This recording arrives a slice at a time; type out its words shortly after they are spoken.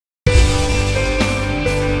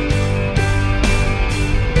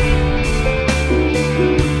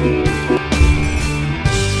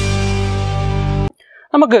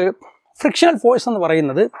നമുക്ക് frictional force എന്ന്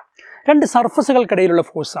പറയുന്നത് രണ്ട് സർഫസുകൾക്കിടയിലുള്ള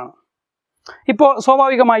ഫോഴ്സാണ്. ഇപ്പോൾ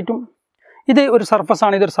സ്വാഭാവികമായിട്ടും ഇത് ഒരു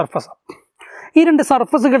സർഫസാണ്, ഇതൊരു സർഫസാണ്. ഈ രണ്ട്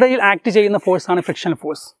സർഫസുകൾക്കിടയിൽ ആക്ട് ചെയ്യുന്ന ഫോഴ്സാണ് ഫ്രിക്ഷണൽ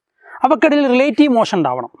ഫോഴ്സ്. അവക്കിടയിൽ റിലേറ്റീവ് മോഷൻ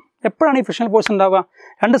ഉണ്ടാവണം. എപ്പോഴാണ് ഈ ഫ്രിക്ഷണൽ ഫോഴ്സ് ഉണ്ടാവുക?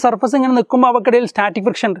 രണ്ട് സർഫസ് ഇങ്ങനെ നിൽക്കുമ്പോൾ അവക്കിടയിൽ സ്റ്റാറ്റിക്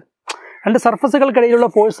ഫ്രിക്ഷൻ ഉണ്ട്. രണ്ട് സർഫസുകൾക്കിടയിലുള്ള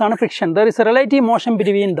ഫോഴ്സാണ് friction. There is A relative motion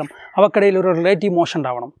between them. അവക്കിടയിൽ ഒരു റിലേറ്റീവ് മോഷൻ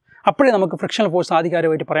ഉണ്ടാവണം. അപ്പോഴേ നമുക്ക് ഫ്രിക്ഷണൽ ഫോഴ്സ്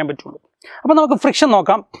ആധികാരികമായിട്ട് പറയാൻ പറ്റുള്ളൂ. അപ്പോൾ നമുക്ക് ഫ്രിക്ഷൻ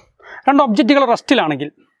നോക്കാം. രണ്ട് ഒബ്ജക്റ്റുകൾ റെസ്റ്റിലാണെങ്കിൽ,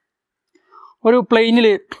 ഒരു പ്ലെയിനിൽ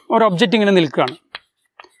ഒരു ഒബ്ജക്റ്റ് ഇങ്ങനെ നിൽക്കുകയാണ്.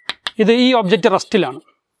 ഈ ഒബ്ജക്റ്റ് റെസ്റ്റിലാണ്.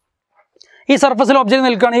 ഈ സർഫസിൽ ഒബ്ജക്റ്റ്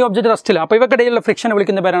നിൽക്കുകയാണ്, ഈ ഒബ്ജക്റ്റ് റെസ്റ്റിലാണ്. അപ്പോൾ ഇവക്കിടയിലുള്ള ഫ്രിക്ഷനെ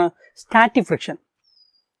വിളിക്കുന്ന പേരാണ് സ്റ്റാറ്റിക് ഫ്രിക്ഷൻ.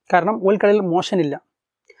 കാരണം ഉൾക്കടയിൽ മോഷൻ ഇല്ല.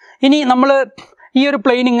 ഇനി നമ്മൾ ഈ ഒരു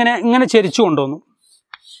പ്ലെയിൻ ഇങ്ങനെ ചെരിച്ചു കൊണ്ടുവന്നു.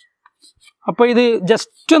 അപ്പോൾ ഇത്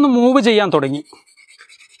ജസ്റ്റ് ഒന്ന് മൂവ് ചെയ്യാൻ തുടങ്ങി.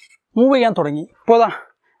 ഇപ്പോൾ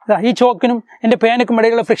ഈ ചോക്കിനും എൻ്റെ പേനക്കും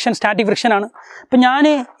ഇടയിലുള്ള ഫ്രിക്ഷൻ സ്റ്റാറ്റിക് ഫ്രിക്ഷനാണ്. അപ്പം ഞാൻ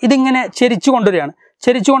ഇതിങ്ങനെ ചെരിച്ചു കൊണ്ടുവരികയാണ്.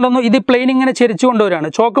 ഇത് പ്ലെയിൻ ഇങ്ങനെ ചെരിച്ചു കൊണ്ടുവരികയാണ്.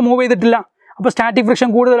 ചോക്ക് മൂവ് ചെയ്തിട്ടില്ല. അപ്പോൾ സ്റ്റാറ്റിക് ഫ്രിക്ഷൻ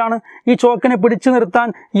കൂടുതലാണ്. ഈ ചോക്കിനെ പിടിച്ചു നിർത്താൻ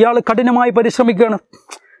ഇയാൾ കഠിനമായി പരിശ്രമിക്കുകയാണ്.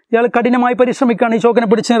 ഈ ചോക്കിനെ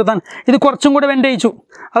പിടിച്ചു നിർത്താൻ. ഇത് കുറച്ചും കൂടെ ബെൻഡ് ചെയ്യിച്ചു.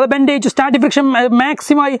 Static friction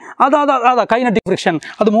മാക്സിമമായി kinetic friction.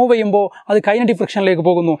 അത് മൂവ് ചെയ്യുമ്പോൾ അത് കൈനറ്റിക് ഫ്രിക്ഷനിലേക്ക്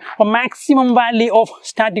പോകുന്നു. അപ്പോൾ മാക്സിമം വാല്യൂ ഓഫ്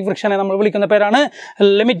സ്റ്റാറ്റിക് ഫ്രിക്ഷനെ നമ്മൾ വിളിക്കുന്ന പേരാണ്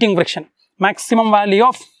limiting friction. Maximum value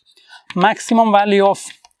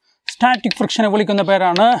of static ഫ്രിക്ഷനെ വിളിക്കുന്ന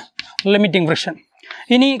പേരാണ് ലിമിറ്റിംഗ് ഫ്രിക്ഷൻ.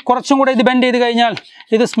 ഇനി കുറച്ചും കൂടെ ഇത് ബെൻഡ് ചെയ്ത് കഴിഞ്ഞാൽ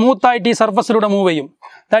ഇത് സ്മൂത്തായിട്ട് ഈ സർഫസിലൂടെ മൂവ് ചെയ്യും.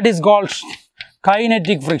 That is called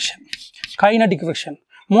kinetic friction.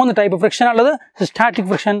 മൂന്ന് ടൈപ്പ് ഫ്രിക്ഷൻ ഉള്ളത്: static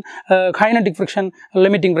friction, kinetic friction,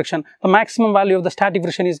 limiting friction. The maximum value of the static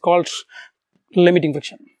friction is called limiting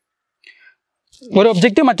friction. ഒരു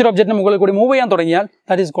ഒബ്ജക്റ്റ് മറ്റൊരു ഒബ്ജക്റ്റിന് മുകളിൽ കൂടി മൂവ് ചെയ്യാൻ തുടങ്ങിയാൽ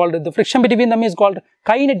that is called the friction between them is called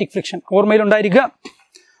kinetic friction. ഓർമ്മയിലുണ്ടായിരിക്കുക.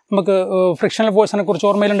 നമുക്ക് frictional ഫോഴ്സിനെ കുറിച്ച്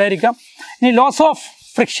ഓർമ്മയിലുണ്ടായിരിക്കാം. ഇനി ലോസ് ഓഫ്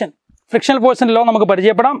ഫ്രിക്ഷണൽ ഫോഴ്സിൻ്റെ ലോ നമുക്ക്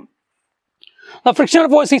പരിചയപ്പെടാം. The frictional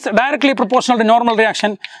force is directly proportional to normal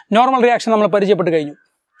reaction നമ്മൾ പരിചയപ്പെട്ട് കഴിഞ്ഞു.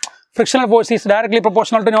 Frictional force is directly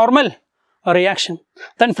proportional to normal reaction.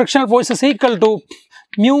 Then frictional force is equal to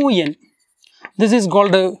mu n.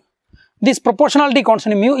 This proportionality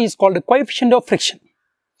constant mu is called the coefficient of friction.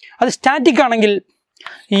 That static anengil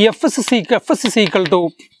F is equal to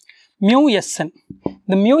mu sn.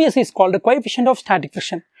 The mu s is called the coefficient of static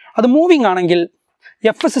friction. That moving anengil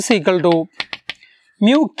F is equal to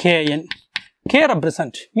mu kn. K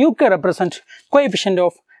represent coefficient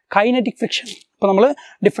of kinetic friction. ഇപ്പോൾ നമ്മൾ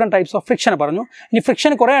different types of friction പറഞ്ഞു. ഇനി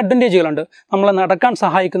ഫ്രിക്ഷന് കുറേ അഡ്വാൻറ്റേജുകളുണ്ട്. നമ്മളെ നടക്കാൻ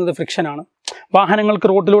സഹായിക്കുന്നത് ഫ്രിക്ഷനാണ്. വാഹനങ്ങൾക്ക്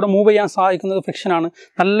റോഡിലൂടെ മൂവ് ചെയ്യാൻ സഹായിക്കുന്നത് ഫ്രിക്ഷനാണ്.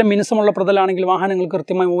 നല്ല മിനുസമുള്ള പ്രതലാണെങ്കിൽ വാഹനങ്ങൾക്ക്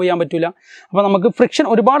കൃത്യമായി മൂവ് ചെയ്യാൻ പറ്റില്ല. അപ്പോൾ നമുക്ക് ഫ്രിക്ഷൻ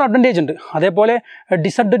ഒരുപാട് അഡ്വാൻറ്റേജ് ഉണ്ട്. അതേപോലെ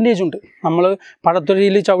ഡിസഡ്വാൻറ്റേജ് ഉണ്ട്. നമ്മൾ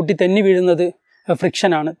പഴത്തൊഴിയിൽ ചവിട്ടി തെന്നി വീഴുന്നത്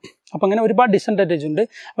ഫ്രിക്ഷനാണ്. അപ്പോൾ അങ്ങനെ ഒരുപാട് ഡിസഡ്വാൻറ്റേജ് ഉണ്ട്.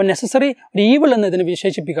 അപ്പോൾ നെസസറി ഒരു ഈവിൾ എന്ന് ഇതിനെ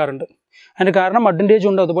വിശേഷിപ്പിക്കാറുണ്ട്. അതിൻ്റെ കാരണം അഡ്വാൻറ്റേജ്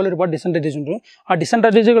ഉണ്ട്, അതുപോലെ ഒരുപാട് ഡിസഡ്വാൻറ്റേജ് ഉണ്ട്. ആ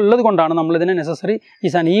ഡിസഡ്വാൻറ്റേജുകൾ ഉള്ളത് കൊണ്ടാണ് നമ്മളിതിനെ necessary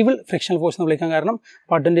is an evil frictional force എന്ന് വിളിക്കാൻ കാരണം.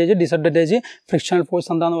 അപ്പോൾ അഡ്വാൻറ്റേജ്, ഡിസഡ്വാൻറ്റേജ്, ഫ്രിക്ഷണൽ ഫോഴ്സ്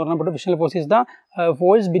എന്താണെന്ന് പറഞ്ഞപ്പോൾ frictional force is the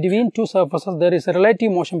force between two surfaces there is A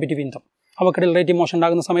relative motion between them. അവക്കിടയിൽ relative motion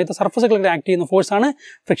ഉണ്ടാകുന്ന സമയത്ത് സർഫസുകളിൽ ആക്ട് ചെയ്യുന്ന ഫോഴ്സാണ്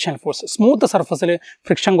ഫ്രിക്ഷണൽ ഫോഴ്സ്. സ്മൂത്ത് സർഫസിൽ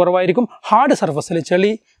ഫ്രിക്ഷൻ കുറവായിരിക്കും. ഹാർഡ് സർഫസിൽ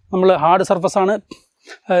ഹാർഡ് സർഫസാണ്.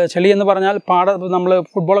 ചെളി എന്ന് പറഞ്ഞാൽ നമ്മൾ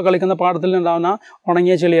ഫുട്ബോൾ കളിക്കുന്ന പാടത്തിൽ നിന്നുണ്ടാകുന്ന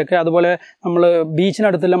ഉണങ്ങിയ ചെളിയൊക്കെ, അതുപോലെ നമ്മൾ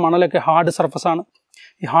ബീച്ചിനടുത്തുള്ള മണലൊക്കെ ഹാർഡ് സർഫസാണ്.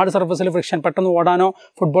 ഈ ഹാർഡ് സർഫസിൽ ഫ്രിക്ഷൻ പെട്ടെന്ന് ഓടാനോ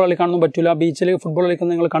ഫുട്ബോൾ കളിക്കാനൊന്നും പറ്റില്ല. ബീച്ചിൽ ഫുട്ബോൾ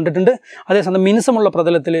കളിക്കുന്നത് നിങ്ങൾ കണ്ടിട്ടുണ്ട്. അതേസമയം മിനുസമുള്ള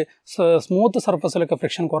പ്രതലത്തിൽ സ്മൂത്ത് സർഫസിലൊക്കെ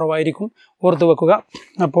ഫ്രിക്ഷൻ കുറവായിരിക്കും. ഓർത്ത് വെക്കുക.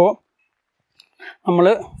 അപ്പോൾ നമ്മൾ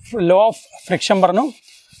ലോ ഓഫ് ഫ്രിക്ഷൻ പറഞ്ഞു,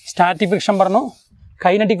 സ്റ്റാറ്റിക് ഫ്രിക്ഷൻ പറഞ്ഞു,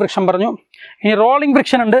 കൈനറ്റിക് ഫ്രിക്ഷൻ പറഞ്ഞു. ഇനി റോളിംഗ്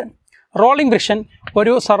ഫ്രിക്ഷൻ ഉണ്ട്. റോളിംഗ് ഫ്രിക്ഷൻ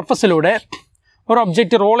ഒരു സർഫസിലൂടെ ഒരു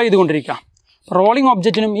ഒബ്ജക്റ്റ് റോൾ ചെയ്തുകൊണ്ടിരിക്കുക. റോളിംഗ്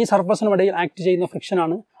ഒബ്ജക്റ്റിനും ഈ സർഫസിനും ഇടയിൽ ആക്ട് ചെയ്യുന്ന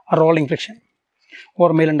ഫ്രിക്ഷനാണ് റോളിംഗ് ഫ്രിക്ഷൻ.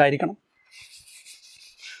 ഓർമ്മയിലുണ്ടായിരിക്കണം.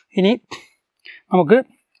 ഇനി നമുക്ക്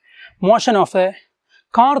motion of A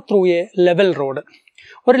car through A level road.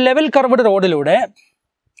 ഒരു ലെവൽ കർവ്ഡ്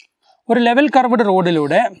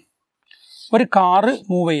റോഡിലൂടെ ഒരു കാറ്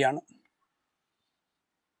മൂവ് ചെയ്യാണ്.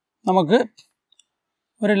 നമുക്ക്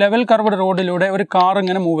ഒരു ലെവൽ കർവ്ഡ് റോഡിലൂടെ ഒരു കാർ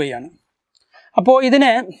ഇങ്ങനെ മൂവ് ചെയ്യാണ്. അപ്പോൾ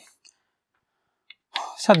ഇതിനെ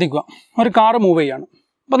ശ്രദ്ധിക്കുക. ഒരു കാറ് മൂവ് ചെയ്യാണ്.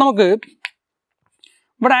 അപ്പോൾ നമുക്ക്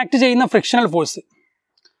ഇവിടെ ആക്ട് ചെയ്യുന്ന frictional force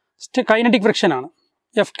kinetic ഫ്രിക്ഷനാണ്.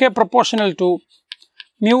 F K proportional to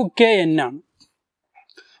mu K N ആണ്.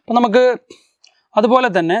 അപ്പോൾ നമുക്ക് അതുപോലെ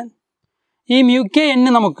തന്നെ ഈ മ്യൂ കെ എൻ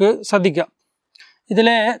നമുക്ക് ശ്രദ്ധിക്കാം.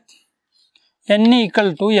 ഇതിലെ N equal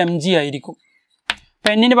to M G ആയിരിക്കും.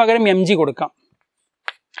 അപ്പോൾ എന്നിന് പകരം എം ജി കൊടുക്കാം.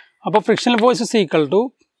 അപ്പോൾ frictional force is equal to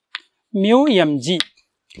mu M G.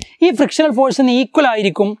 ഈ ഫ്രിക്ഷണൽ ഫോഴ്സിന് ഈക്വൽ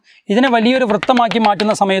ആയിരിക്കും ഇതിനെ വലിയൊരു വൃത്തമാക്കി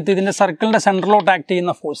മാറ്റുന്ന സമയത്ത് ഇതിൻ്റെ സർക്കിളിൻ്റെ സെൻട്രലോട്ട് ആക്ട്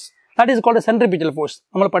ചെയ്യുന്ന force. That is called centripetal force.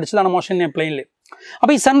 നമ്മൾ പഠിച്ചതാണ് മോഷൻ പ്ലെയിനിൽ.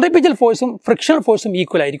 അപ്പോൾ ഈ സെൻട്രിപിറ്റൽ ഫോഴ്സും ഫ്രിക്ഷണൽ ഫോഴ്സും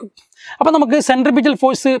ഈക്വൽ ആയിരിക്കും. അപ്പോൾ നമുക്ക് centripetal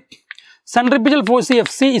force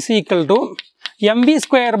F C is equal to M V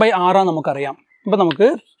square by R ആണ് നമുക്കറിയാം. അപ്പോൾ നമുക്ക്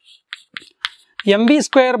M V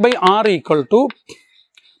square by R equal to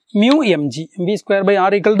mu M G, M V square by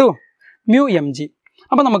R equal to mu M G.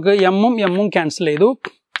 അപ്പോൾ നമുക്ക് എമ്മും cancel ചെയ്തു.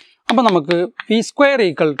 അപ്പോൾ നമുക്ക് V square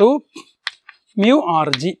equal to mu R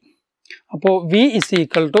G. അപ്പോൾ V is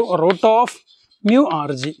equal to root of mu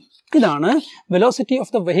R G. ഇതാണ് velocity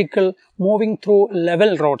of the vehicle moving through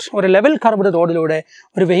level roads. ഒരു level curved റോഡിലൂടെ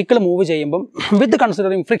ഒരു വെഹിക്കിൾ മൂവ് ചെയ്യുമ്പം വിത്ത്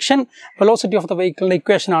considering friction velocity of the വെഹിക്കിളിൻ്റെ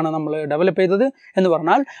ഇക്വേഷനാണ് നമ്മൾ develop ചെയ്തത് എന്ന്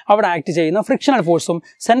പറഞ്ഞാൽ അവിടെ ആക്ട് ചെയ്യുന്ന ഫ്രിക്ഷണൽ ഫോഴ്സും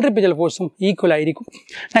സെൻട്രിപിറ്റൽ ഫോഴ്സും ഈക്വൽ ആയിരിക്കും.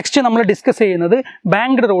 നെക്സ്റ്റ് നമ്മൾ ഡിസ്കസ് ചെയ്യുന്നത്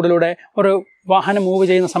ബാങ്ക്ഡ് റോഡിലൂടെ ഒരു വാഹനം മൂവ്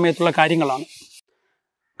ചെയ്യുന്ന സമയത്തുള്ള കാര്യങ്ങളാണ്.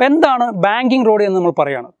 അപ്പം എന്താണ് ബാങ്കിങ് റോഡ് എന്ന് നമ്മൾ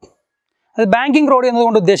പറയുകയാണ്. അത് ബാങ്കിങ് റോഡ്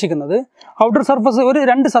എന്നതുകൊണ്ട് ഉദ്ദേശിക്കുന്നത് ഔട്ടർ സർഫസ് ഒരു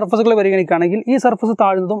രണ്ട് സർഫസുകൾ പരിഗണിക്കുകയാണെങ്കിൽ ഈ സർഫസ്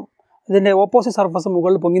താഴ്ന്നതും ഇതിൻ്റെ ഓപ്പോസിറ്റ് സർഫസ്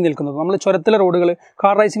മുകളിൽ പൊങ്ങി നിൽക്കുന്നതും. നമ്മൾ ചുരത്തിലെ റോഡുകൾ,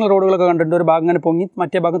 കാർ റേസിംഗ് റോഡുകളൊക്കെ കണ്ടിട്ടുണ്ട്. ഒരു ഭാഗം അങ്ങനെ പൊങ്ങി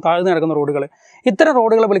മറ്റേ ഭാഗം താഴ്ന്നു കിടക്കുന്ന റോഡുകൾ. ഇത്തരം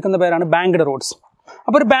റോഡുകളെ വിളിക്കുന്ന പേരാണ് ബാങ്ക്ഡ് റോഡ്സ്.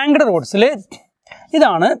 അപ്പോൾ ഒരു ബാങ്ക്ഡ് റോഡ്സിൽ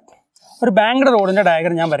ഇതാണ് ഒരു ബാങ്ക്ഡ് റോഡിൻ്റെ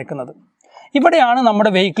ഡയഗ്രം ഞാൻ വരയ്ക്കുന്നത്. ഇവിടെയാണ്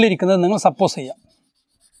നമ്മുടെ വെഹിക്കിൾ ഇരിക്കുന്നത് നിങ്ങൾ സപ്പോസ് ചെയ്യാം.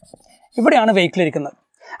 ഇവിടെയാണ് വെഹിക്കിൾ ഇരിക്കുന്നത്.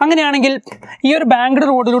 അങ്ങനെയാണെങ്കിൽ ഈ ഒരു ബാങ്ക്ഡ്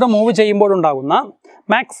റോഡിലൂടെ move ചെയ്യുമ്പോഴുണ്ടാകുന്ന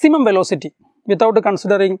maximum velocity without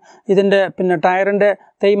considering ഇതിൻ്റെ ടയറിൻ്റെ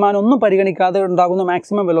തേയ്മാനം ഒന്നും പരിഗണിക്കാതെ ഉണ്ടാകുന്ന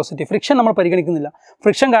മാക്സിമം വെലോസിറ്റി, ഫ്രിക്ഷൻ നമ്മൾ പരിഗണിക്കുന്നില്ല.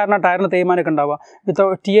 ഫ്രിക്ഷൻ കാരണം ടയറിന് തേയ്മാനമൊക്കെ ഉണ്ടാവുക.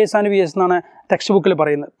 വിത്തൗട്ട് TS and VS എന്നാണ് ടെക്സ്റ്റ് ബുക്കിൽ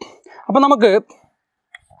പറയുന്നത്. അപ്പോൾ നമുക്ക്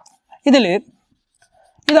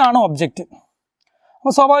ഇതാണ് ഒബ്ജക്റ്റ്.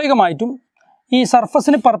 അപ്പോൾ സ്വാഭാവികമായിട്ടും ഈ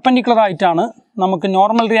സർഫസിന് പെർപെൻഡിക്കുലർ ആയിട്ടാണ് നമുക്ക്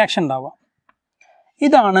നോർമൽ റിയാക്ഷൻ ഉണ്ടാവുക.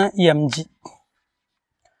 ഇതാണ് എം ജി.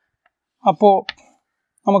 അപ്പോൾ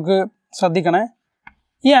നമുക്ക് ശ്രദ്ധിക്കണേ,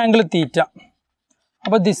 ഈ ആംഗിൾ തീറ്റ.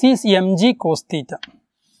 അപ്പോൾ this is M G cos theta,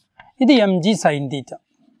 ഇത് എം ജി സൈൻ തീറ്റ.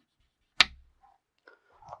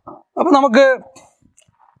 അപ്പോൾ നമുക്ക്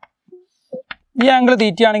ഈ ആംഗിൾ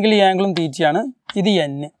തീറ്റയാണെങ്കിൽ ഈ ആംഗിളും തീറ്റയാണ്. ഇത്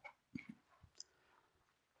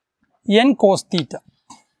N cos theta,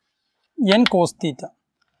 N cos theta.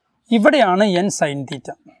 ഇവിടെയാണ് എൻ സൈൻ തീറ്റ.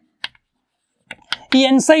 ഈ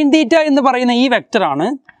എൻ സൈൻ തീറ്റ എന്ന് പറയുന്ന ഈ വെക്ടറാണ്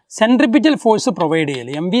സെൻട്രിപിറ്റൽ ഫോഴ്സ് പ്രൊവൈഡ്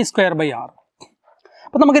ചെയ്യല്, M V square by R.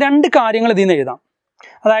 അപ്പോൾ നമുക്ക് രണ്ട് കാര്യങ്ങൾ ഇതിൽ നിന്ന് എഴുതാം.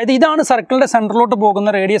 അതായത് ഇതാണ് സർക്കിളിൻ്റെ സെൻറ്ററിലോട്ട് പോകുന്ന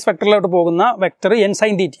റേഡിയസ് വെക്ടറിലോട്ട് പോകുന്ന വെക്ടർ എൻ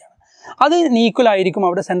സൈൻ തീറ്റയാണ്. അത് ഈക്വൽ ആയിരിക്കും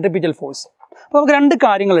അവിടെ സെൻട്രിപിറ്റൽ ഫോഴ്സ്. അപ്പോൾ നമുക്ക് രണ്ട്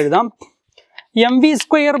കാര്യങ്ങൾ എഴുതാം. M V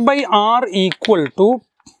square by R equal to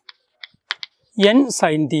n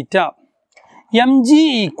sine theta, M G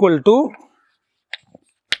equal to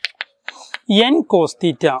N cos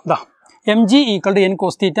theta. M G equal to N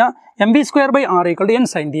cos theta, M V square by R equal to n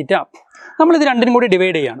sine theta. നമ്മളിത് രണ്ടിനും കൂടി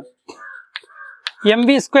divide ചെയ്യാണ്. M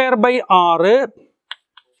V square by R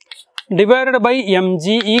divided by M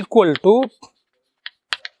G equal to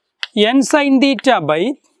n sine theta by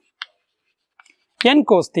N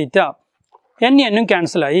cos theta. എന്നും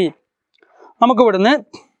ക്യാൻസലായി. നമുക്ക് ഇവിടുന്ന്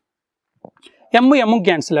എമ്മും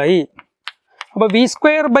ക്യാൻസലായി. അപ്പോൾ V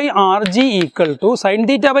square by R G equal to sine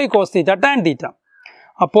theta by cos theta tan theta.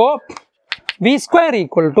 അപ്പോൾ V square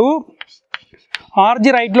equal to R G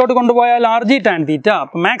റൈറ്റിലോട്ട് കൊണ്ടുപോയാൽ R G tan theta.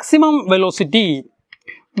 അപ്പോൾ maximum velocity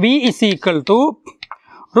V is equal to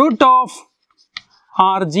root of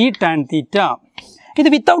R G tan theta. ഇത്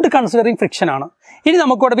without considering friction ആണ്. ഇനി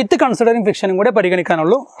നമുക്കിവിടെ വിത്ത് considering ഫ്രിക്ഷനും കൂടെ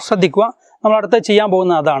പരിഗണിക്കാനുള്ളൂ. ശ്രദ്ധിക്കുക, നമ്മൾ അടുത്ത് ചെയ്യാൻ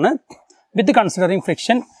പോകുന്ന അതാണ്. വിത്ത് കൺസിഡറിങ്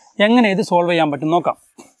ഫ്രിക്ഷൻ എങ്ങനെ ഇത് സോൾവ് ചെയ്യാൻ പറ്റും നോക്കാം.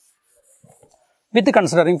 വിത്ത്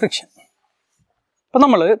കൺസിഡറിങ് ഫ്രിക്ഷൻ. അപ്പം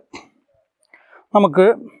നമുക്ക്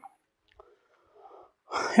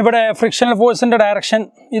ഇവിടെ ഫ്രിക്ഷണൽ ഫോഴ്സിൻ്റെ ഡയറക്ഷൻ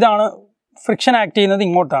ഇതാണ്. ഫ്രിക്ഷൻ ആക്ട് ചെയ്യുന്നത്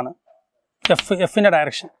ഇങ്ങോട്ടാണ്, എഫിൻ്റെ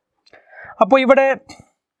ഡയറക്ഷൻ. അപ്പോൾ ഇവിടെ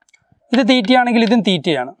ഇത് തീറ്റയാണെങ്കിൽ ഇതും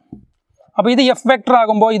തീറ്റയാണ്. അപ്പോൾ ഇത് എഫ് വെക്ടർ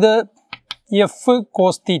ആകുമ്പോൾ ഇത് എഫ്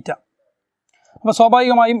കോസ് തീറ്റ. അപ്പോൾ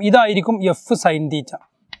സ്വാഭാവികമായും ഇതായിരിക്കും F sine theta.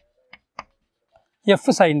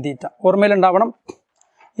 F sine theta ഓർമ്മയിലുണ്ടാവണം,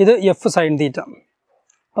 ഇത് എഫ് സൈൻ തീറ്റ.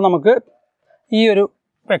 അപ്പോൾ നമുക്ക് ഈ ഒരു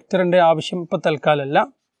വെക്ടറിൻ്റെ ആവശ്യം ഇപ്പോൾ തൽക്കാലമല്ല.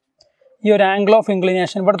 ഈ ഒരു ആംഗിൾ ഓഫ്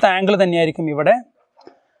ഇൻക്ലിനേഷൻ ഇവിടുത്തെ ആംഗിൾ തന്നെയായിരിക്കും ഇവിടെ.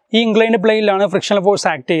 ഈ ഇൻക്ലൈൻഡ് പ്ലെയിനിലാണ് ഫ്രിക്ഷണൽ ഫോഴ്സ്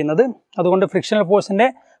ആക്ട് ചെയ്യുന്നത്. അതുകൊണ്ട് frictional ഫോഴ്സിൻ്റെ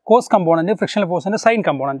cos component, frictional ഫോഴ്സിൻ്റെ sign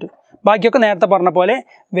component. ബാക്കിയൊക്കെ നേരത്തെ പറഞ്ഞ പോലെ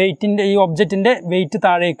വെയിറ്റിൻ്റെ ഈ ഒബ്ജക്റ്റിൻ്റെ വെയിറ്റ്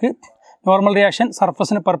താഴേക്ക്, നോർമൽ റിയാക്ഷൻ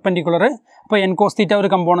സർഫസിന് പെർപെൻഡിക്കുലർ. അപ്പോൾ എൻ കോസ് തീറ്റ ഒരു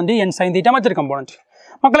കമ്പോണൻറ്റ്, എൻ സൈൻ തീറ്റ മറ്റൊരു കമ്പോണൻറ്റ്.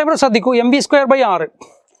 മക്കളെ ഇവിടെ ശ്രദ്ധിക്കൂ, എം വി സ്ക്വയർ ബൈ ആറ്.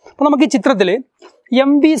 അപ്പോൾ നമുക്ക് ഈ ചിത്രത്തിൽ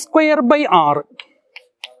എം വി സ്ക്വയർ ബൈ ആറ്,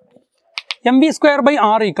 M V square by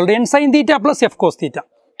R equal to n sine theta plus F cos theta,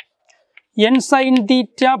 n sine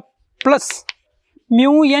theta plus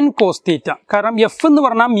mu N cos theta. കാരണം എഫ് എന്ന്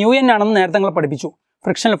പറഞ്ഞാൽ mu N ആണെന്ന് നേരത്തെ നിങ്ങൾ പഠിപ്പിച്ചു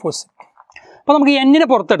ഫ്രിക്ഷണൽ ഫോഴ്സ്. അപ്പോൾ നമുക്ക് എന്നിനെ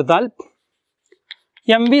പുറത്തെടുത്താൽ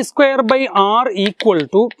M V square by R equal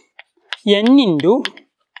to n into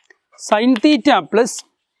sin theta plus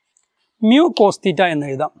mu cos theta എന്ന്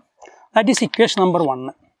എഴുതാം. That is equation number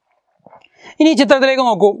 1. ഇനി ഈ ചിത്രത്തിലേക്ക്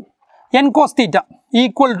നോക്കൂ. n cos theta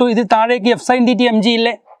equal to ഇത് താഴേക്ക് f sin theta mg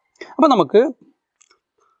ഇല്ലേ? അപ്പോൾ നമുക്ക്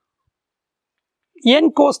n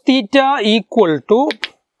cos theta equal to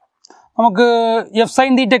നമുക്ക് f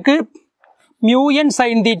sin thetaക്ക് mu n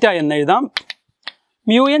sin theta എന്ന് എഴുതാം.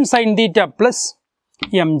 mu n sin theta plus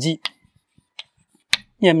mg.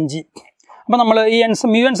 അപ്പോൾ നമ്മൾ ഈ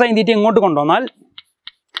mu n sin theta ഇങ്ങോട്ട് കൊണ്ടുവന്നാൽ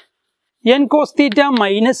n cos theta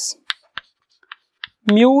minus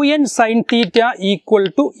mu n sin theta equal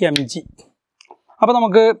to mg. അപ്പോൾ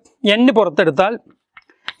നമുക്ക് n പുറത്തെടുത്താൽ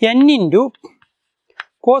n into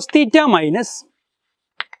cos theta minus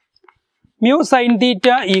mu sin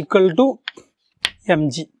theta equal to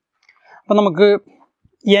mg. അപ്പോൾ നമുക്ക്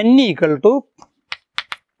n equal to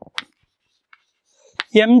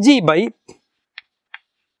mg by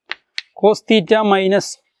cos theta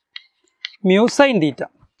minus mu sin theta.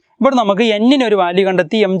 ഇവിടെ നമുക്ക് n ഒരു value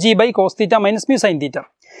കണ്ടെത്തി mg by cos theta minus mu sin theta.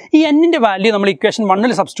 ഈ n value നമ്മൾ equation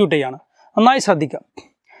 1 substitute ചെയ്യാണ്. നന്നായി ശ്രദ്ധിക്കുക.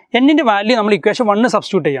 n വാല്യൂ നമ്മൾ ഇക്വേഷൻ 1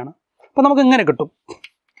 സബ്സ്റ്റിറ്റ്യൂട്ട് ചെയ്യാണ്. അപ്പോൾ നമുക്ക് ഇങ്ങനെ കിട്ടും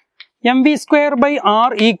mv² by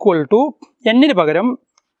r equal to n പകരം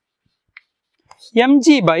mg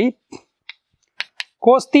by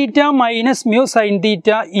cos theta minus mu sin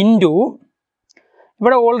theta into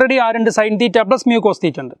ഇവിടെ ഓൾറെഡി ആരുണ്ട് sin theta plus mu cos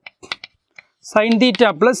theta ഉണ്ട്. sin theta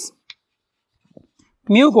plus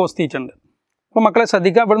mu cos theta ഉണ്ട്. അപ്പോൾ മക്കളെ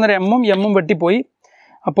ശ്രദ്ധിക്കുക. ഇവിടുന്ന് ഒരു എമ്മും വെട്ടിപ്പോയി.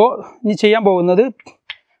 അപ്പോൾ ഇനി ചെയ്യാൻ പോകുന്നത്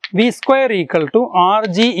v² equal to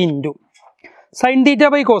rg into sin theta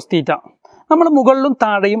by cos theta. നമ്മൾ മുകളിലും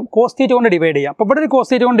താഴെയും cos theta കൊണ്ട് ഡിവൈഡ് ചെയ്യാം. അപ്പോൾ ഇവിടെ ഒരു cos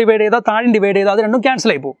theta കൊണ്ട് ഡിവൈഡ് ചെയ്താൽ താഴെ ഡിവൈഡ് ചെയ്താൽ അത് രണ്ടും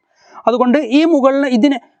ക്യാൻസൽ ആയി പോകും. അതുകൊണ്ട് ഈ മുകളിൽ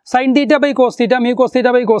ഇതിന് sin theta by cos theta mu cos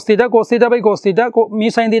theta by cos theta cos theta by cos theta mu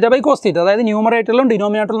sin theta by cos theta, അതായത് ന്യൂമറേറ്ററിലും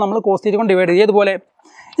ഡിനോമിനേറ്ററിലും നമ്മൾ cos theta കൊണ്ട് ഡിവൈഡ് ചെയ്യും. ഇതുപോലെ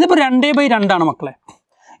ഇതിപ്പോൾ 2/2 ആണ് മക്കളെ.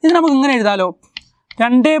 ഇത് നമുക്ക് ഇങ്ങനെ എഴുതാലോ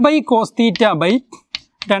 2 cos theta by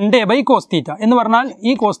 2 cos theta എന്ന് പറഞ്ഞാൽ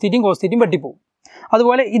ഈ cos theta വെട്ടിപ്പോകും.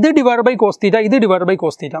 അതുപോലെ ഇത് ഡിവൈഡ് ബൈ cos theta, ഇത് ഡിവൈഡ് ബൈ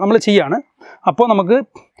cos theta നമ്മൾ ചെയ്യാണ്. അപ്പോൾ നമുക്ക്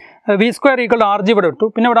v² ഈക്വൽ rg ഇവിടെ ഇട്ടു.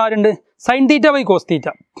 പിന്നെ ഇവിടെ ആരുണ്ട് sin theta by cos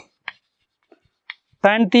theta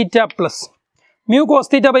tan theta plus mu cos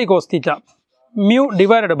theta by cos theta mu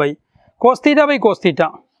divided by cos theta by cos theta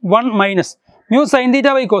 1 minus mu sin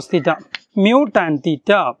theta by cos theta mu tan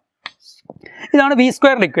theta. ഇതാണ്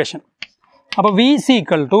v² equation. അപ്പോൾ v is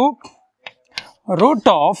equal to root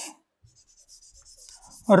of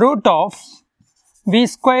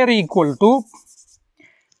v² equal to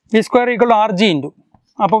rg into.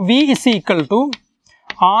 അപ്പോൾ v is equal to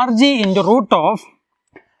rg into root of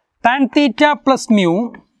tan theta plus mu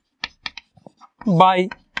by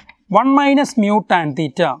 1 minus mu tan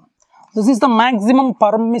theta. This is the maximum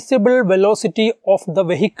permissible velocity of the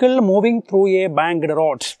vehicle moving through a banked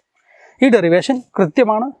road. ഈ derivation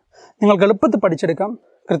കൃത്യമാണ്. നിങ്ങൾക്ക് എളുപ്പത്തിൽ പഠിച്ചെടുക്കാം.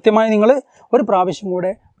 കൃത്യമായി നിങ്ങൾ ഒരു പ്രാവശ്യം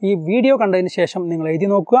കൂടെ ഈ വീഡിയോ കണ്ടതിന് ശേഷം നിങ്ങൾ എഴുതി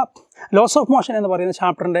നോക്കുക. ലോസ് ഓഫ് മോഷൻ എന്ന് പറയുന്ന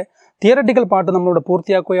ചാപ്റ്ററിൻ്റെ തിയററ്റിക്കൽ പാർട്ട് നമ്മളിവിടെ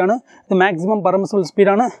പൂർത്തിയാക്കുകയാണ്. ഇത് മാക്സിമം പെർമിസിബിൾ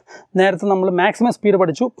സ്പീഡാണ്. നേരത്തെ നമ്മൾ മാക്സിമം സ്പീഡ്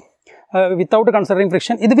പഠിച്ചു വിത്തൗട്ട് കൺസിഡറിങ്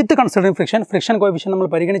ഫ്രിക്ഷൻ. ഇത് വിത്ത് കൺസിഡറിങ് ഫ്രിക്ഷൻ കോഎഫിഷ്യന്റ് നമ്മൾ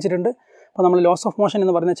പരിഗണിച്ചിട്ടുണ്ട്. അപ്പോൾ നമ്മൾ ലോസ് ഓഫ് മോഷൻ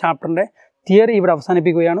എന്ന് പറയുന്ന ചാപ്റ്ററിൻ്റെ തിയറി ഇവിടെ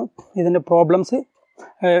അവസാനിപ്പിക്കുകയാണ്. ഇതിൻ്റെ പ്രോബ്ലംസ്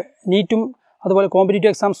നീറ്റും അതുപോലെ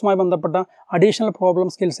കോമ്പറ്റേറ്റീവ് എക്സാംസുമായി ബന്ധപ്പെട്ട അഡീഷണൽ പ്രോബ്ലം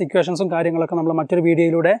സ്കിൽസ് ഇക്വേഷൻസും കാര്യങ്ങളൊക്കെ നമ്മൾ മറ്റൊരു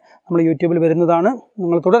വീഡിയോയിലൂടെ നമ്മൾ യൂട്യൂബിൽ വരുന്നതാണ്.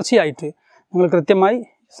 നിങ്ങൾ തുടർച്ചയായിട്ട് നിങ്ങൾ കൃത്യമായി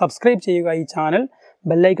സബ്സ്ക്രൈബ് ചെയ്യുക ഈ ചാനൽ,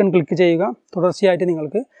 ബെല്ലൈക്കൺ ക്ലിക്ക് ചെയ്യുക. തുടർച്ചയായിട്ട്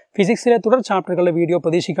നിങ്ങൾക്ക് ഫിസിക്സിലെ തുടർ ചാപ്റ്ററുകളുടെ വീഡിയോ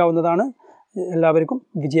പ്രതീക്ഷിക്കാവുന്നതാണ്. എല്ലാവർക്കും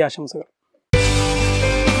വിജയാശംസകൾ.